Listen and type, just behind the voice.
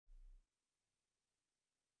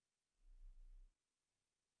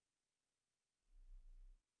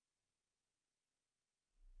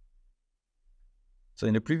So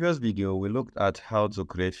in the previous video, we looked at how to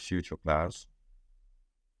create future class.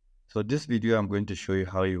 So this video, I'm going to show you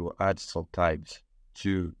how you add subtypes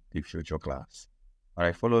to the future class. All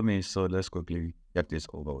right, follow me. So let's quickly get this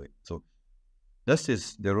over with. So this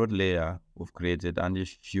is the road layer we've created. And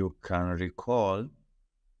if you can recall,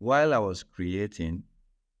 while I was creating,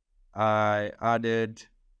 I added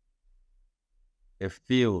a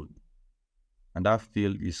field, and that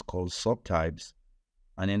field is called subtypes.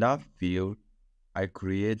 And in that field, I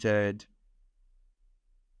said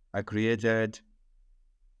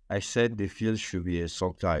the field should be a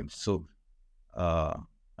subtype. So,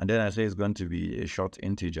 and then I say it's going to be a short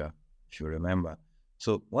integer, if you remember.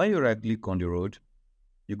 So when you right click on the road,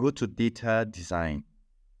 you go to data design.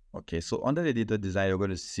 Okay, so under the data design, you're going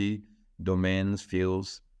to see domains,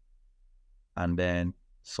 fields, and then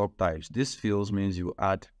subtypes. This fields means you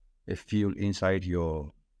add a field inside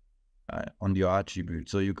your on your attribute.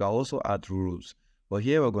 So you can also add rules. But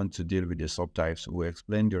here we're going to deal with the subtypes. We'll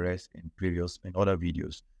explain the rest in other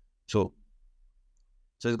videos. So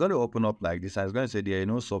it's going to open up like this. And it's going to say there are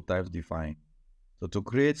no subtypes defined. So to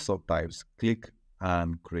create subtypes, click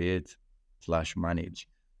and create /manage.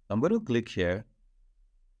 I'm going to click here,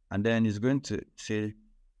 and then it's going to say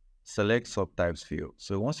select subtypes field.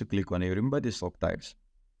 So once you click on it, remember the subtypes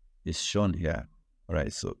is shown here. All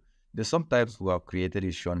right, so the subtypes we have created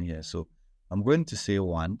is shown here. So I'm going to say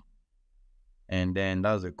 1, and then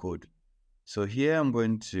that's the code. So here I'm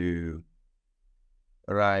going to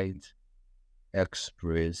write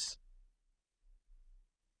express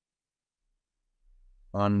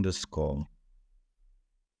underscore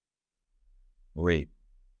way.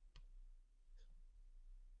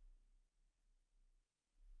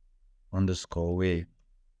 Underscore way.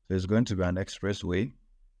 So it's going to be an expressway.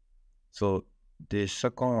 So the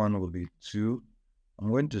second one will be 2. I'm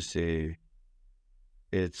going to say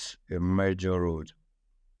it's a major road.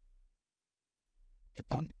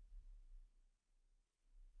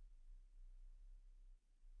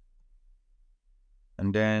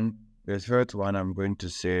 And then the third one, I'm going to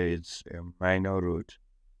say it's a minor road.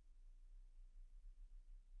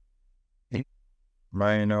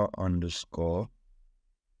 Minor underscore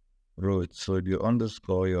road. So the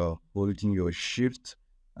underscore, you're holding your shift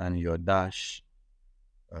and your dash.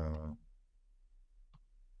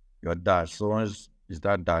 So once is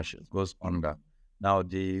that dash, it goes under. Now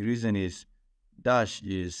the reason is dash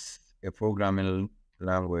is a programming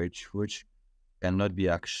language which cannot be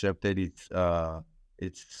accepted.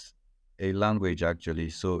 It's a language actually,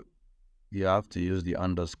 so you have to use the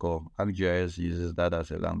underscore. ArcGIS uses that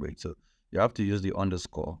as a language, so you have to use the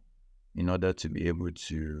underscore in order to be able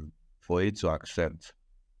for it to accept.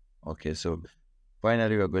 Okay, so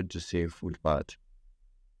finally we're going to say footpath.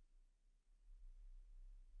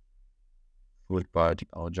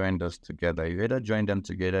 I'll join those together. You either join them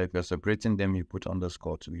together. If you're separating them, you put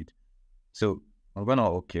underscore to it. So I'm gonna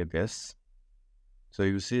OK this. So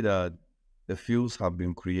you see that the fields have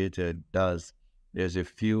been created. There's a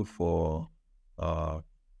field for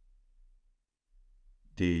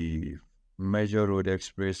the major road,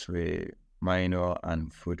 expressway, minor,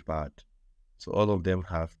 and footpath. So all of them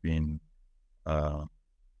have been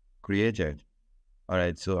created. All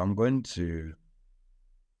right, so I'm going to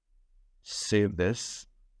save this.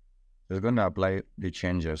 It's going to apply the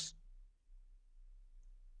changes.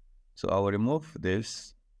 So I will remove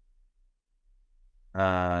this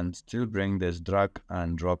and still bring this, drag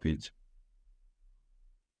and drop it.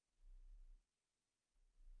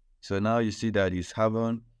 So now you see that it's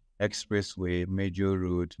having expressway, major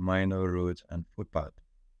road, minor road, and footpath.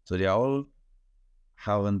 So they are all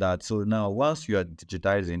having that. So now once you are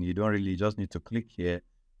digitizing, you don't really just need to click here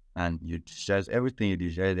and you digitize everything you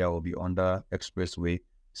digitize. There will be under expressway,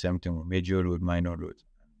 same thing with major road, minor road, and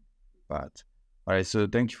footpath. All right, so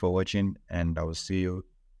thank you for watching, and I will see you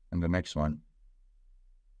in the next one.